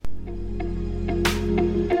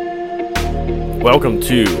Welcome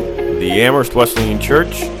to the Amherst Wesleyan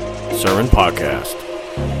Church Sermon Podcast.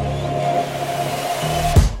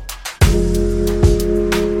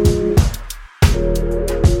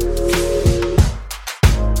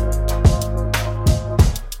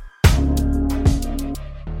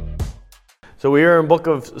 So we are in book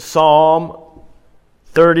of Psalm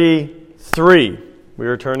 33. We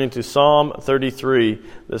are turning to Psalm 33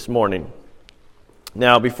 this morning.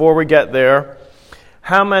 Now, before we get there,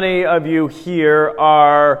 how many of you here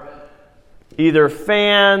are either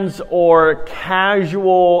fans or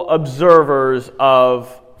casual observers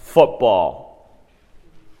of football?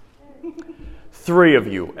 3 of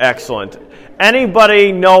you. Excellent.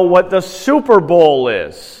 Anybody know what the Super Bowl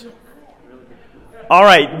is? All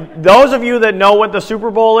right. Those of you that know what the Super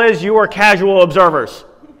Bowl is, you are casual observers.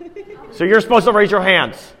 So you're supposed to raise your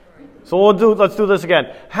hands. So let's do this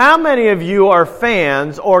again. How many of you are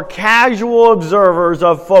fans or casual observers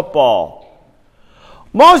of football?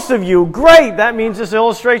 Most of you, great. That means this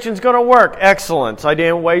illustration is going to work. Excellent. I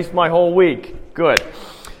didn't waste my whole week. Good.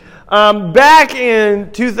 Back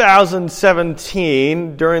in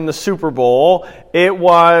 2017, during the Super Bowl, it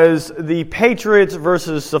was the Patriots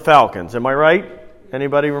versus the Falcons. Am I right?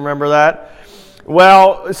 Anybody remember that?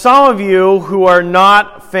 Well, some of you who are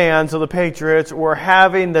not fans of the Patriots were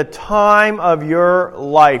having the time of your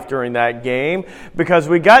life during that game because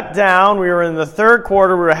we got down, we were in the third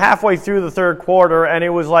quarter, we were halfway through the third quarter, and it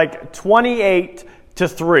was like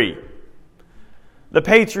 28-3. The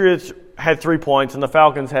Patriots had 3 points and the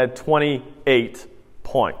Falcons had 28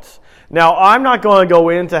 points. Now, I'm not going to go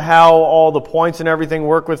into how all the points and everything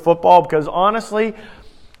work with football because honestly,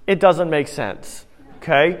 it doesn't make sense.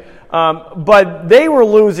 Okay? But they were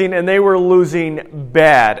losing, and they were losing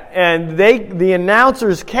bad. And the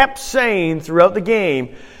announcers kept saying throughout the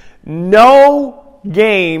game, no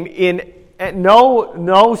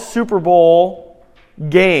Super Bowl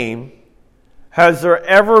game has there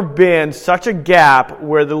ever been such a gap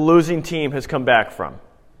where the losing team has come back from.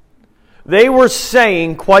 They were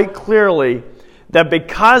saying quite clearly that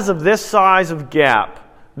because of this size of gap,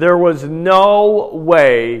 there was no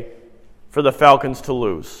way for the Falcons to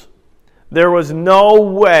lose. There was no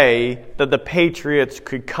way that the Patriots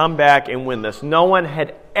could come back and win this. No one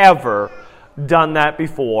had ever done that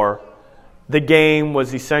before. The game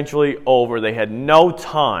was essentially over. They had no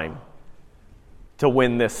time to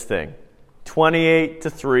win this thing.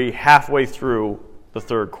 28-3, halfway through the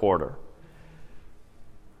third quarter.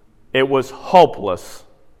 It was hopeless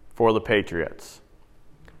for the Patriots.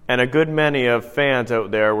 And a good many of fans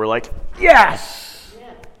out there were like, yes!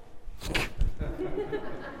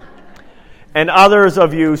 And others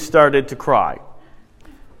of you started to cry.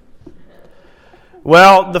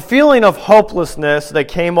 Well, the feeling of hopelessness that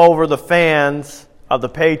came over the fans of the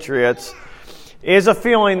Patriots is a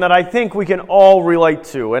feeling that I think we can all relate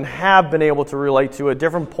to and have been able to relate to at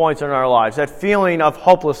different points in our lives. That feeling of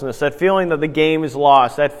hopelessness, that feeling that the game is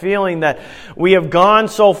lost, that feeling that we have gone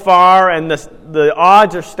so far and the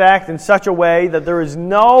odds are stacked in such a way that there is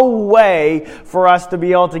no way for us to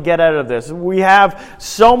be able to get out of this. We have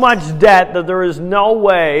so much debt that there is no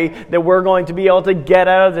way that we're going to be able to get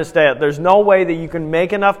out of this debt. There's no way that you can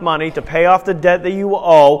make enough money to pay off the debt that you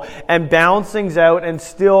owe and balance things out and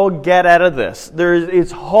still get out of this.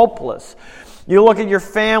 It's hopeless. You look at your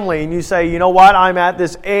family and you say, you know what, I'm at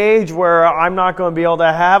this age where I'm not going to be able to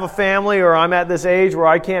have a family, or I'm at this age where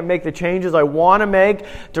I can't make the changes I want to make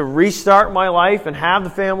to restart my life and have the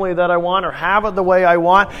family that I want or have it the way I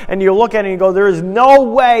want. And you look at it and you go, there is no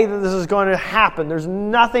way that this is going to happen. There's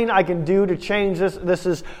nothing I can do to change this. This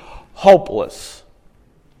is hopeless.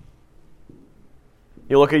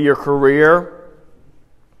 You look at your career.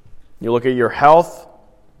 You look at your health.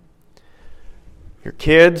 Your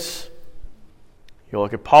kids, you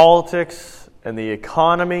look at politics and the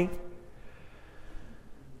economy,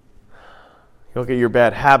 you look at your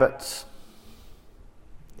bad habits,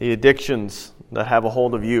 the addictions that have a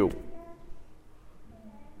hold of you.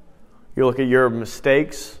 You look at your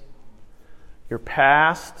mistakes, your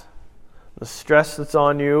past, the stress that's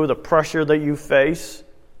on you, the pressure that you face,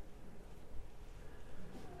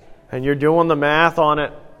 and you're doing the math on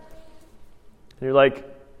it. And you're like,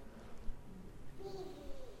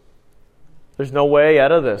 there's no way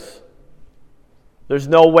out of this. There's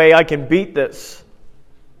no way I can beat this.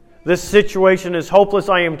 This situation is hopeless.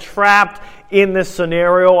 I am trapped in this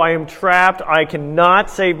scenario. I am trapped. I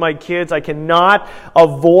cannot save my kids. I cannot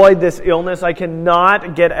avoid this illness. I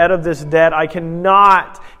cannot get out of this debt. I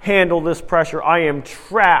cannot handle this pressure. I am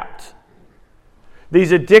trapped.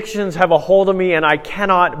 These addictions have a hold of me and I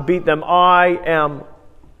cannot beat them. I am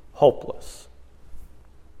hopeless.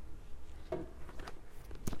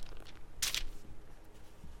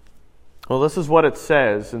 Well, this is what it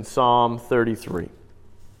says in Psalm 33.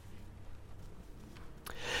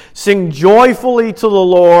 Sing joyfully to the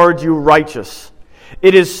Lord, you righteous.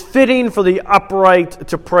 It is fitting for the upright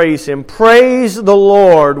to praise Him. Praise the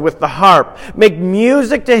Lord with the harp. Make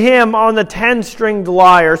music to Him on the 10-stringed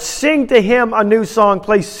lyre. Sing to Him a new song.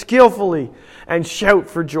 Play skillfully and shout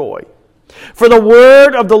for joy. For the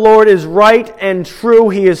word of the Lord is right and true.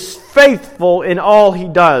 He is faithful in all He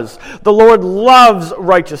does. The Lord loves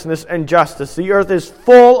righteousness and justice. The earth is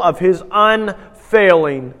full of His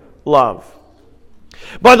unfailing love.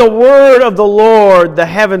 By the word of the Lord the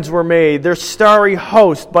heavens were made, their starry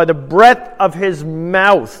host, by the breath of His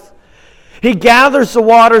mouth. He gathers the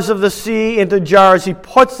waters of the sea into jars. He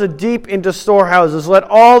puts the deep into storehouses. Let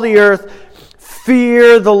all the earth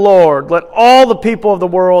fear the Lord. Let all the people of the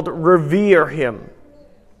world revere Him.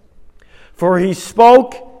 For He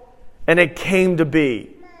spoke, and it came to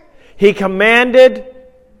be. He commanded,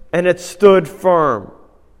 and it stood firm.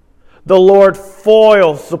 The Lord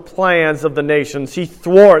foils the plans of the nations. He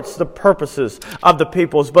thwarts the purposes of the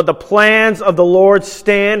peoples. But the plans of the Lord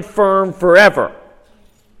stand firm forever.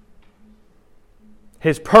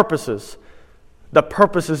 His purposes, the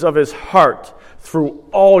purposes of His heart through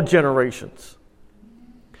all generations.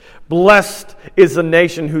 Blessed is the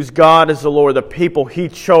nation whose God is the Lord, the people He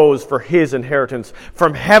chose for His inheritance.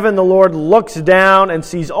 From heaven the Lord looks down and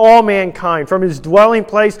sees all mankind. From His dwelling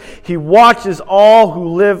place He watches all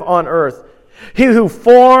who live on earth. He who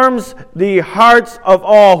forms the hearts of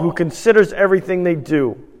all, who considers everything they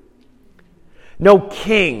do. No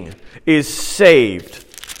king is saved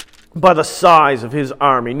by the size of his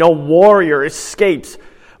army. No warrior escapes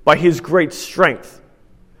by his great strength.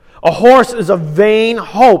 A horse is a vain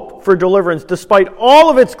hope for deliverance. Despite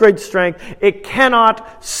all of its great strength, it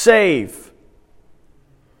cannot save.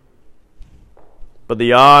 But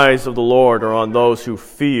the eyes of the Lord are on those who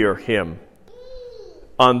fear Him,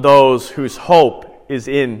 on those whose hope is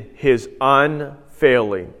in His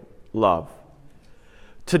unfailing love,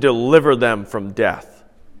 to deliver them from death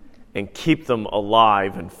and keep them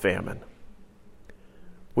alive in famine.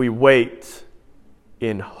 We wait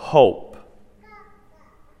in hope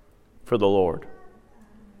for the Lord.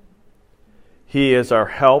 He is our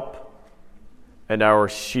help and our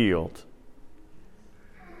shield.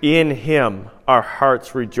 In Him our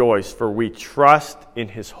hearts rejoice, for we trust in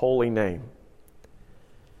His holy name.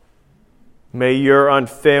 May Your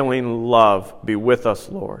unfailing love be with us,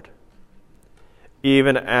 Lord,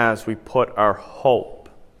 even as we put our hope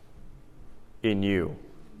in You.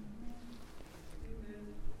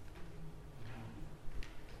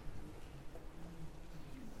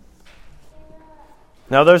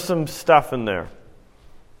 Now there's some stuff in there.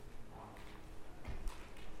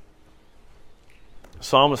 The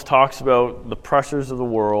psalmist talks about the pressures of the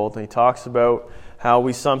world, and he talks about how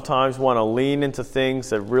we sometimes want to lean into things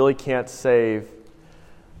that really can't save,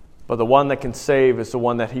 but the one that can save is the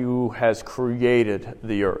one that who has created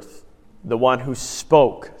the earth, the one who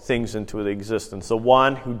spoke things into existence, the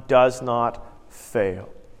one who does not fail.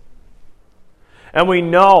 And we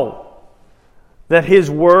know that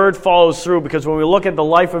His word follows through, because when we look at the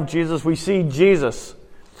life of Jesus, we see Jesus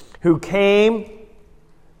who came,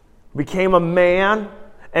 became a man,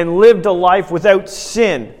 and lived a life without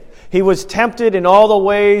sin. He was tempted in all the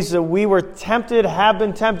ways that we were tempted, have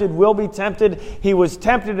been tempted, will be tempted. He was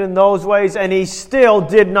tempted in those ways, and He still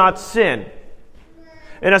did not sin.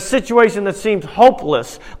 In a situation that seemed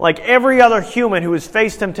hopeless, like every other human who has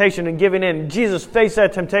faced temptation and given in, Jesus faced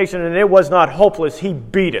that temptation, and it was not hopeless. He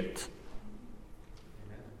beat it.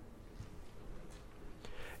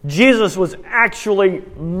 Jesus was actually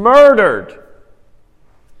murdered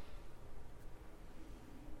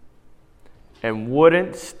and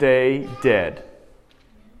wouldn't stay dead.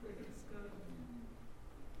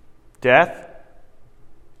 Death?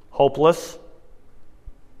 Hopeless?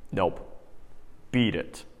 Nope. Beat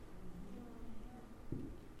it.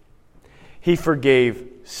 He forgave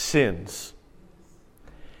sins,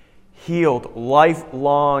 healed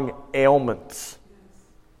lifelong ailments.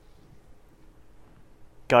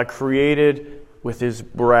 God created with His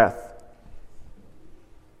breath.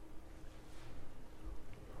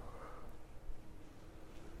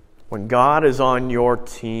 When God is on your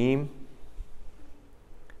team,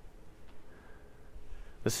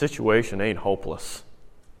 the situation ain't hopeless.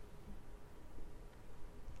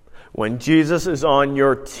 When Jesus is on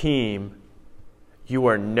your team, you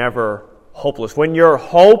are never hopeless. When your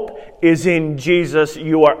hope is in Jesus,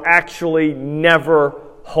 you are actually never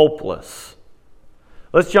hopeless.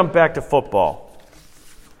 Let's jump back to football.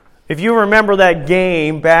 If you remember that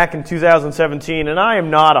game back in 2017, and I am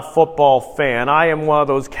not a football fan, I am one of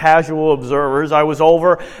those casual observers. I was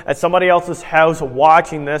over at somebody else's house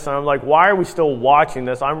watching this, and I'm like, why are we still watching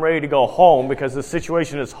this? I'm ready to go home because the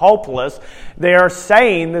situation is hopeless. They are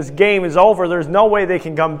saying this game is over. There's no way they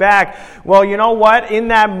can come back. Well, you know what? In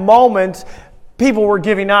that moment, people were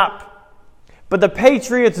giving up. But the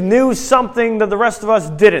Patriots knew something that the rest of us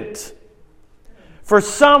didn't. For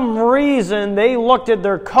some reason, they looked at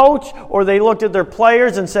their coach or they looked at their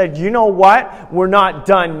players and said, you know what? We're not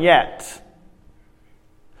done yet.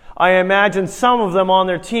 I imagine some of them on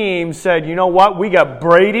their team said, you know what? We got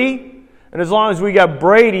Brady, and as long as we got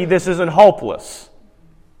Brady, this isn't hopeless.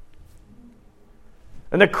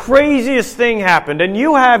 And the craziest thing happened, and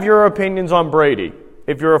you have your opinions on Brady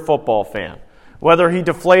if you're a football fan. Whether he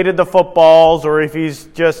deflated the footballs or if he's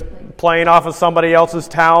just playing off of somebody else's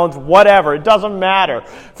talents, whatever. It doesn't matter.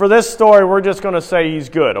 For this story, we're just going to say he's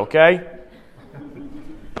good, okay?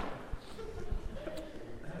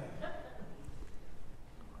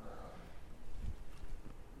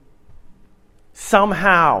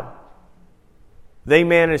 Somehow, they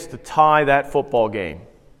managed to tie that football game,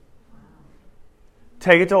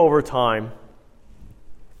 take it to overtime,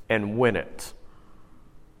 and win it.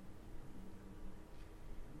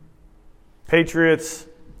 Patriots,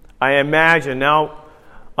 I imagine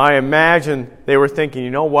they were thinking, you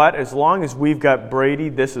know what? As long as we've got Brady,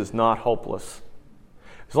 this is not hopeless.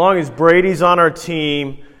 As long as Brady's on our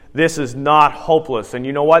team, this is not hopeless. And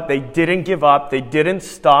you know what? They didn't give up. They didn't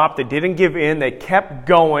stop. They didn't give in. They kept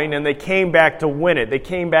going, and they came back to win it. They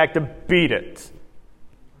came back to beat it.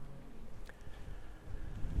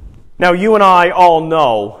 Now, you and I all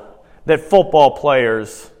know that football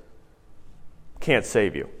players can't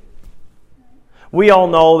save you. We all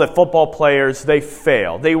know that football players, they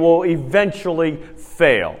fail. They will eventually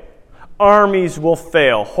fail. Armies will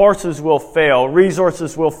fail. Horses will fail.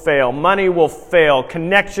 Resources will fail. Money will fail.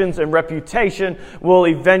 Connections and reputation will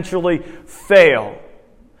eventually fail.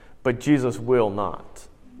 But Jesus will not.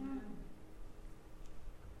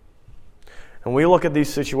 And we look at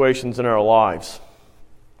these situations in our lives,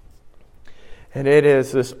 and it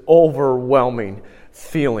is this overwhelming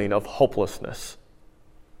feeling of hopelessness.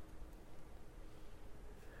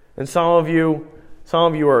 And some of you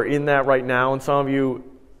are in that right now, and some of you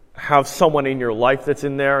have someone in your life that's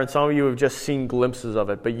in there, and some of you have just seen glimpses of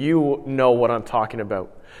it, but you know what I'm talking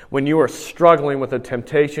about. When you are struggling with a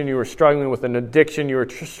temptation, you are struggling with an addiction, you are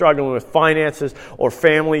struggling with finances or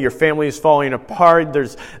family, your family is falling apart,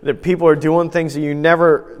 people are doing things that you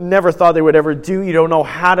never thought they would ever do, you don't know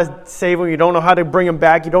how to save them, you don't know how to bring them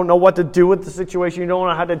back, you don't know what to do with the situation, you don't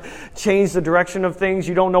know how to change the direction of things,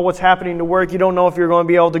 you don't know what's happening to work, you don't know if you're going to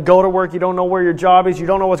be able to go to work, you don't know where your job is, you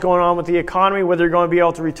don't know what's going on with the economy, whether you're going to be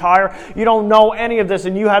able to retire, you don't know any of this,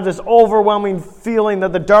 and you have this overwhelming feeling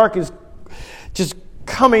that the dark is just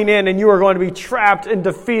coming in and you are going to be trapped and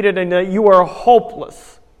defeated and that you are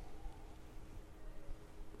hopeless.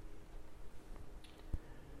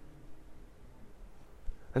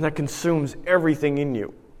 And that consumes everything in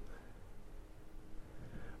you.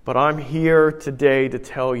 But I'm here today to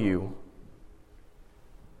tell you,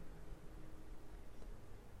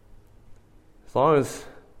 as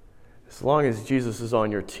long as Jesus is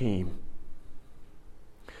on your team,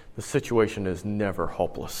 the situation is never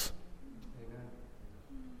hopeless.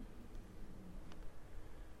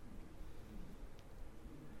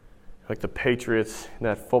 Like the Patriots in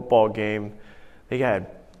that football game, they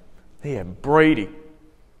had Brady.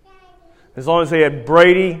 As long as they had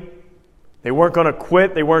Brady, they weren't going to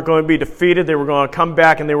quit, they weren't going to be defeated, they were going to come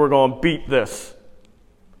back and they were going to beat this.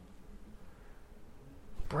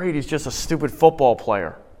 Brady's just a stupid football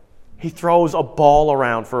player. He throws a ball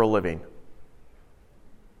around for a living.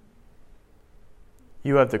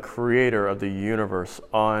 You have the creator of the universe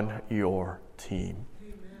on your team.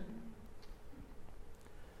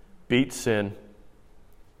 Beat sin,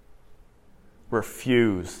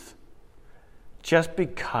 refused, just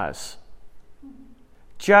because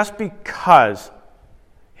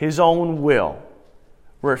his own will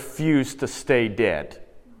refused to stay dead.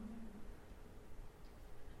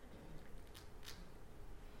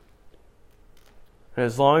 And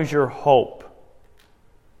as long as your hope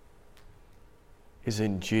is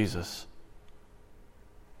in Jesus,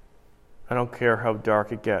 I don't care how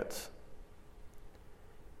dark it gets.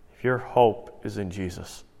 If your hope is in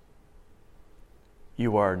Jesus,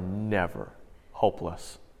 you are never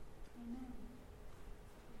hopeless.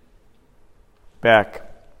 Back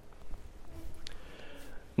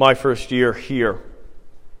my first year here,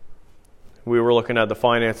 we were looking at the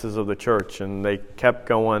finances of the church, and they kept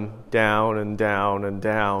going down and down and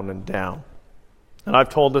down and down. And I've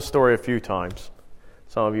told this story a few times.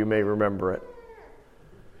 Some of you may remember it.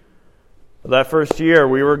 But that first year,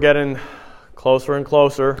 we were getting closer and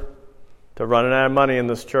closer to running out of money in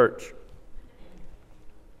this church.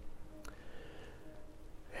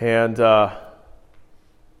 And I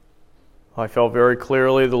felt very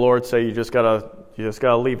clearly the Lord say, you just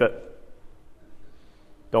gotta leave it.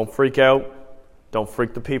 Don't freak out. Don't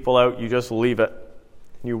freak the people out. You just leave it.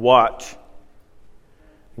 You watch.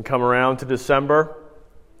 And come around to December,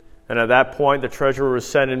 and at that point, the treasurer was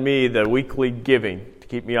sending me the weekly giving to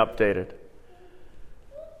keep me updated.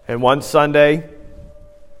 And one Sunday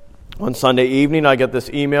evening, I get this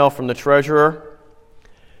email from the treasurer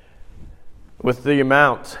with the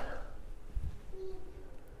amount.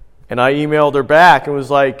 And I emailed her back and was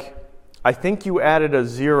like, I think you added a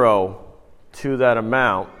 0 to that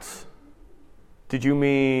amount. Did you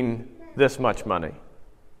mean this much money?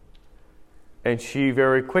 And she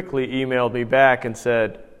very quickly emailed me back and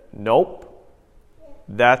said, nope,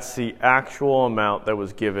 that's the actual amount that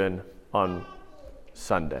was given on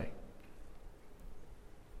Sunday.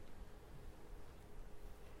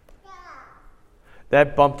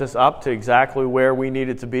 That bumped us up to exactly where we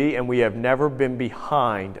needed to be, and we have never been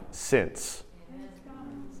behind since.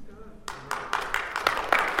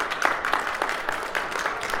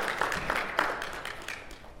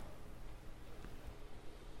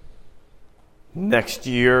 Next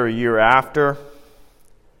year, a year after,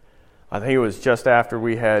 I think it was just after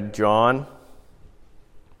we had John,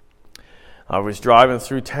 I was driving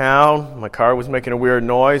through town. My car was making a weird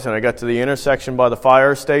noise, and I got to the intersection by the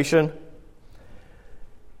fire station.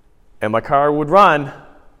 And my car would run,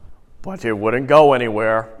 but it wouldn't go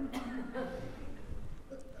anywhere.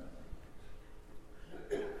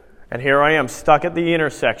 And here I am stuck at the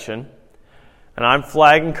intersection, and I'm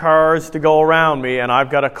flagging cars to go around me, and I've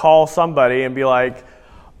got to call somebody and be like,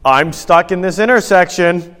 I'm stuck in this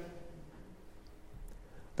intersection.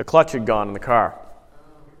 The clutch had gone in the car.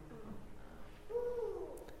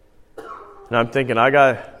 And I'm thinking,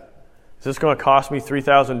 is this going to cost me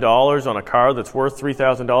 $3,000 on a car that's worth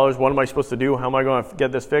 $3,000? What am I supposed to do? How am I going to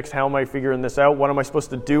get this fixed? How am I figuring this out? What am I supposed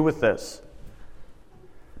to do with this?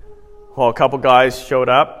 Well, a couple guys showed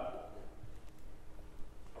up.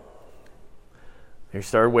 They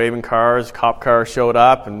started waving cars. A cop car showed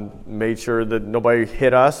up and made sure that nobody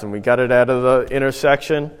hit us, and we got it out of the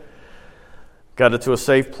intersection. Got it to a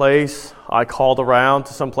safe place. I called around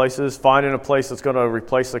to some places. Finding a place that's going to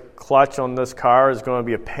replace the clutch on this car is going to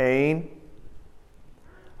be a pain.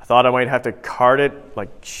 I thought I might have to cart it,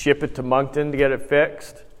 ship it to Moncton to get it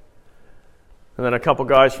fixed. And then a couple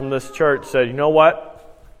guys from this church said, you know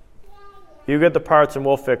what? You get the parts and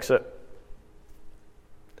we'll fix it.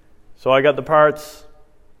 So I got the parts,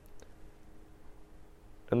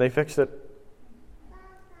 and they fixed it.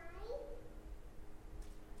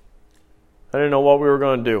 I didn't know what we were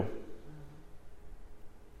going to do.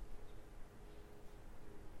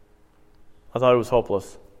 I thought it was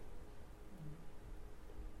hopeless.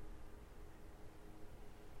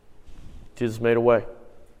 Jesus made a way.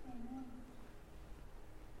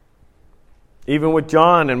 Even with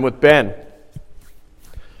John and with Ben,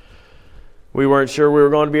 we weren't sure we were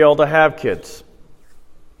going to be able to have kids.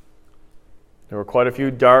 There were quite a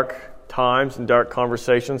few dark times and dark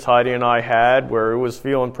conversations Heidi and I had where it was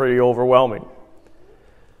feeling pretty overwhelming.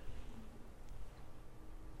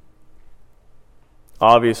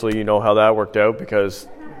 Obviously, you know how that worked out because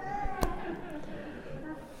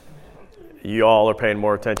you all are paying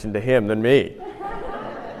more attention to him than me.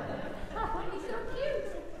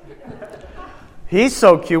 He's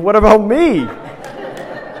so cute. What about me?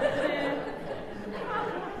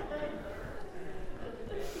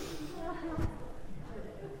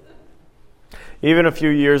 Even a few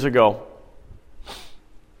years ago,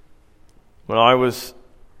 when I was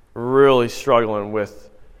really struggling with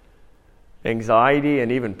anxiety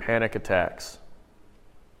and even panic attacks,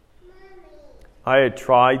 I had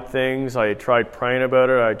tried things. I had tried praying about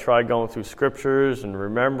it. I had tried going through scriptures and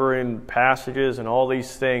remembering passages and all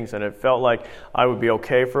these things, and it felt like I would be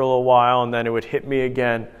okay for a little while, and then it would hit me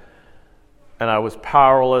again, and I was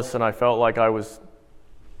powerless, and I felt like it was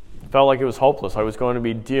hopeless. I was going to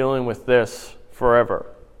be dealing with this forever.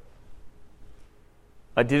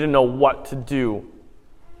 I didn't know what to do.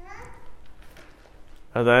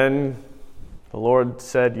 And then the Lord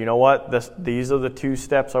said, you know what? These are the 2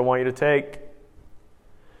 steps I want you to take.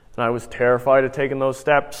 And I was terrified of taking those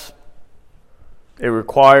steps. It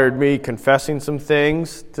required me confessing some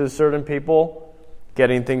things to certain people,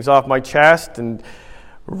 getting things off my chest, and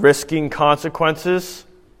risking consequences.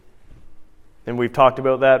 And we've talked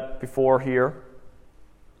about that before here.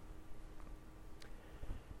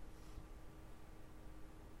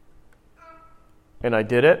 And I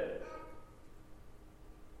did it.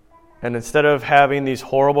 And instead of having these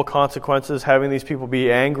horrible consequences, having these people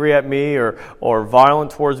be angry at me or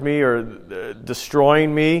violent towards me or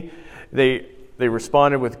destroying me, they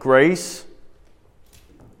responded with grace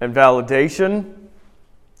and validation.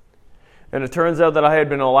 And it turns out that I had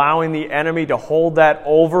been allowing the enemy to hold that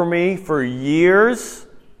over me for years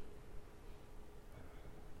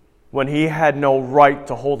when he had no right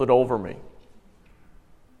to hold it over me.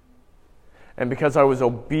 And because I was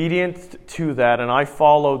obedient to that and I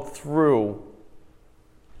followed through,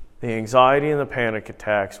 the anxiety and the panic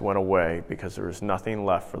attacks went away because there was nothing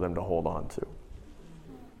left for them to hold on to.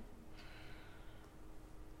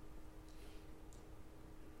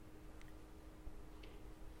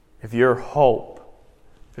 If your hope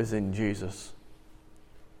is in Jesus,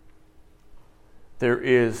 there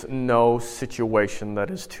is no situation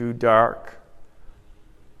that is too dark,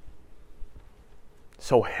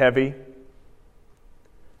 so heavy,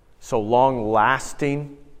 so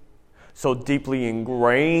long-lasting, so deeply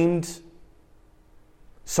ingrained,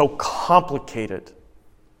 so complicated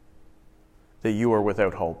that you are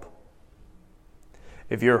without hope.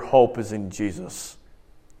 If your hope is in Jesus,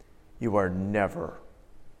 you are never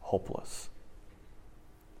hopeless.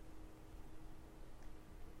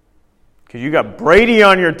 Because you got Brady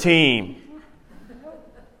on your team.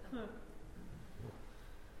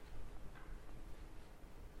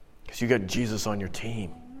 Because you got Jesus on your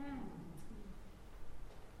team.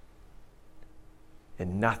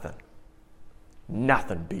 And nothing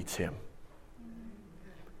beats him.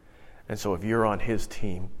 And so if you're on his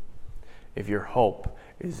team, if your hope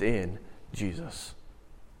is in Jesus,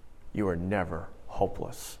 you are never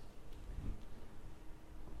hopeless.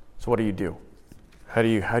 So what do? How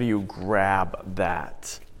do you grab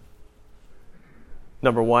that?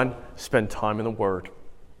 Number one, spend time in the Word.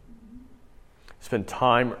 Spend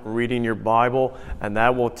time reading your Bible, and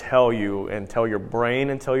that will tell you and tell your brain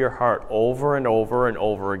and tell your heart over and over and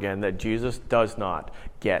over again that Jesus does not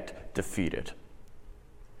get defeated.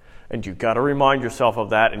 And you've got to remind yourself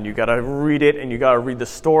of that, and you've got to read it, and you've got to read the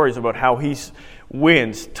stories about how he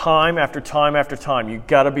wins time after time after time. You've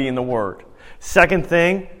got to be in the Word. Second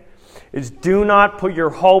thing is do not put your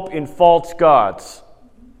hope in false gods.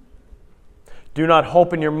 Do not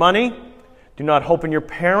hope in your money. Do not hope in your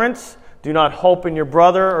parents. Do not hope in your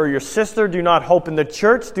brother or your sister. Do not hope in the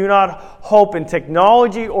church. Do not hope in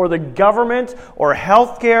technology or the government or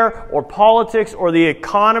healthcare or politics or the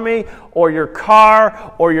economy or your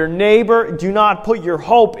car or your neighbor. Do not put your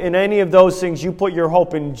hope in any of those things. You put your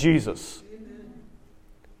hope in Jesus.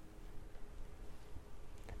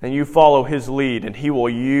 And you follow his lead, and he will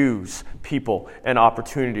use people and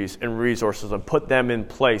opportunities and resources and put them in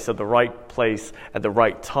place at the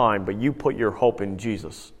right time. But you put your hope in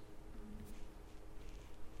Jesus.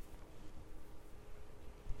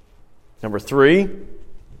 Number 3,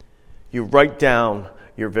 you write down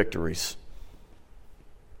your victories.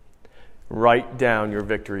 Write down your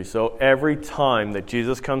victories. So every time that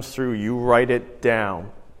Jesus comes through, you write it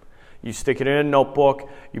down. You stick it in a notebook,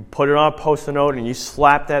 you put it on a Post-it note, and you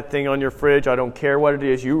slap that thing on your fridge. I don't care what it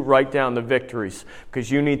is. You write down the victories because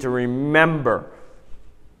you need to remember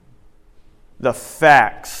the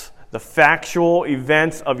facts, the factual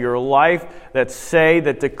events of your life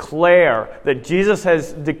that declare, that Jesus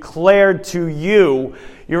has declared to you.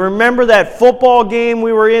 You remember that football game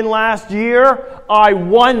we were in last year? I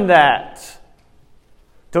won that.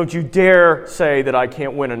 Don't you dare say that I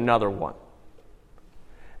can't win another one.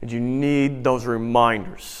 And you need those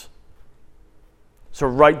reminders. So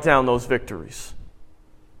write down those victories.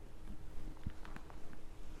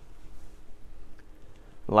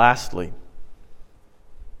 Lastly,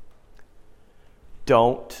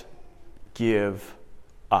 don't give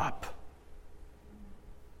up.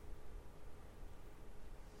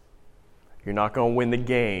 You're not going to win the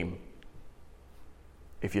game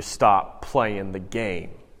if you stop playing the game.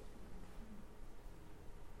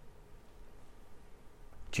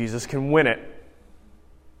 Jesus can win it.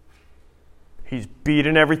 He's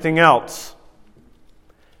beaten everything else.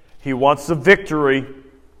 He wants the victory,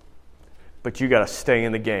 but you got to stay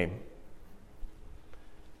in the game.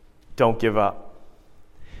 Don't give up.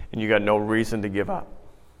 And you got no reason to give up.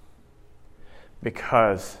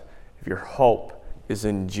 Because if your hope is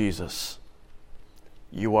in Jesus,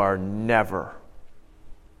 you are never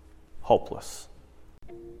hopeless.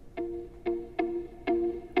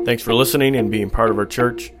 Thanks for listening and being part of our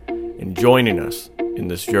church and joining us in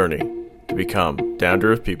this journey to become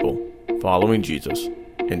down-to-earth people following Jesus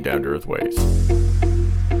in down-to-earth ways.